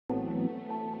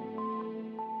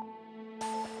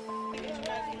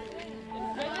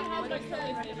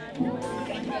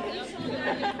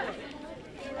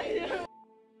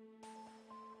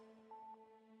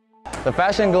The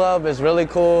Fashion Club is really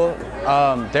cool.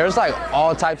 There's like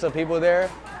all types of people there,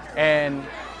 and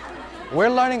we're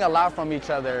learning a lot from each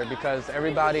other because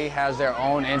everybody has their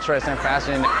own interest in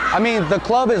fashion. I mean, the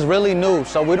club is really new,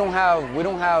 so we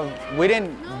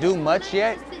didn't do much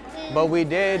yet, but we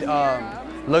did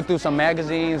look through some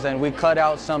magazines and we cut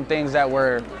out some things that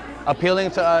were appealing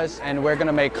to us, and we're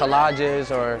gonna make collages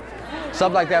or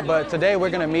stuff like that. But today we're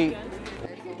gonna meet.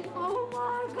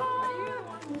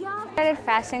 I started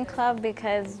Fashion Club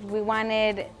because we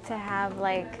wanted to have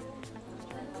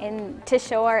to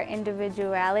show our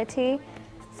individuality,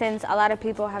 since a lot of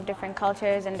people have different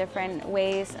cultures and different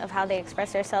ways of how they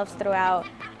express themselves throughout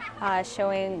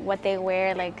showing what they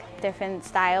wear, like different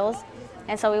styles.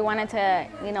 And so we wanted to,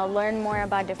 learn more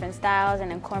about different styles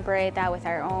and incorporate that with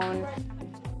our own.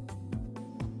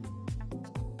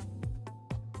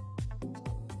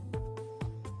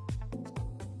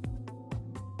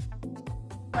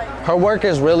 Her work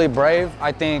is really brave.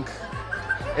 I think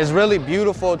it's really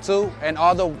beautiful too, and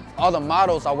all the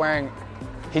models are wearing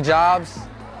hijabs,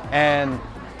 and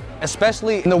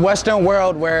especially in the Western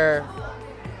world where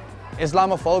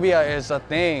Islamophobia is a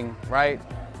thing, right?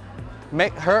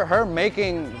 Her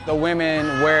making the women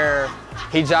wear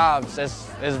hijabs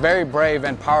is very brave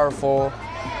and powerful.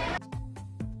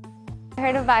 I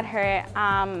heard about her,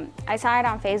 I saw it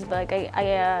on Facebook,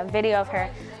 a video of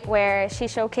her where she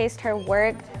showcased her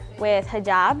work with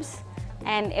hijabs,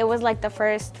 and it was like the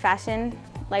first fashion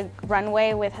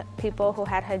runway with people who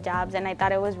had hijabs, and I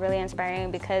thought it was really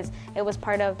inspiring because it was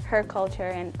part of her culture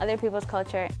and other people's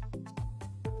culture.